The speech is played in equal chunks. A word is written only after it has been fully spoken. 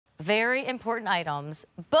very important items,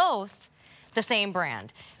 both the same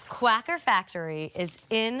brand. Quacker Factory is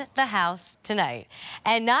in the house tonight.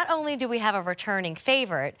 And not only do we have a returning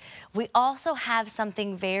favorite, we also have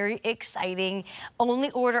something very exciting,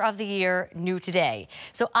 only order of the year, new today.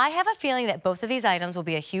 So I have a feeling that both of these items will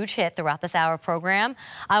be a huge hit throughout this hour program.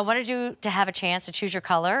 I wanted you to have a chance to choose your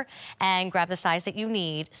color and grab the size that you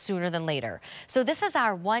need sooner than later. So this is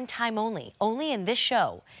our one time only in this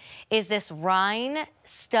show, is this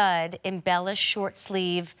Rhinestud Embellished short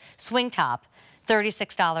sleeve swing top,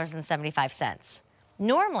 $36.75.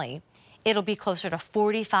 Normally, it'll be closer to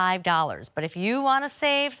 $45, but if you want to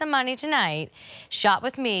save some money tonight, shop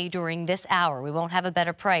with me during this hour. We won't have a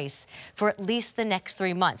better price for at least the next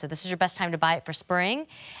 3 months. So this is your best time to buy it for spring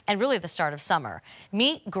and really the start of summer.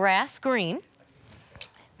 Meet grass green.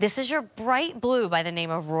 This is your bright blue by the name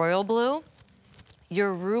of royal blue,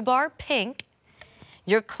 your rhubarb pink,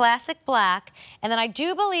 your classic black, and then I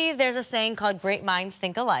do believe there's a saying called great minds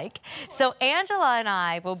think alike. So Angela and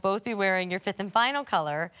I will both be wearing your fifth and final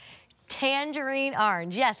color, tangerine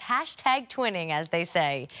orange. Yes, hashtag twinning, as they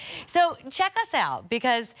say. So check us out,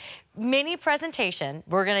 because mini presentation,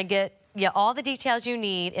 we're gonna get all the details you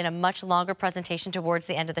need in a much longer presentation towards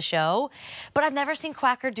the end of the show. But I've never seen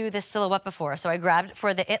Quacker do this silhouette before, so I grabbed it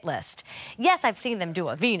for the it list. Yes, I've seen them do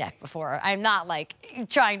a V-neck before. I'm not like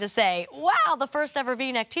trying to say, wow, the first ever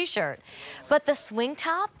V-neck t-shirt. But the swing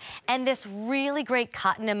top and this really great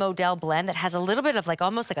cotton and modal blend that has a little bit of like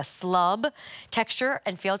almost like a slub texture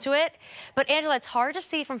and feel to it. But Angela, it's hard to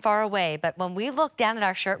see from far away, but when we look down at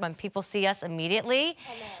our shirt, when people see us immediately,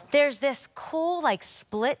 there's this cool like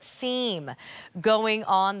split seam going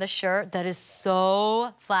on the shirt that is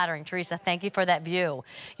so flattering. Teresa, thank you for that view.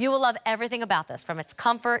 You will love everything about this, from its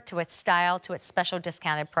comfort to its style to its special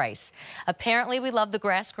discounted price. Apparently, we love the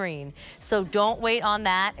grass green, so don't wait on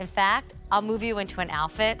that. In fact, I'll move you into an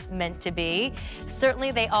outfit meant to be.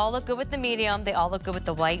 Certainly, they all look good with the medium. They all look good with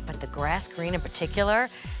the white, but the grass green in particular,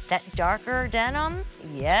 that darker denim,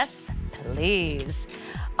 yes, please.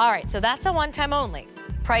 All right, so that's a one-time only.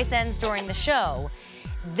 Price ends during the show.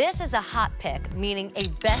 This is a hot pick, meaning a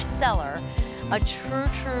bestseller, a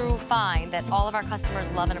true find that all of our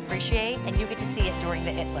customers love and appreciate, and you get to see it during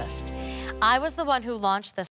the it list. I was the one who launched this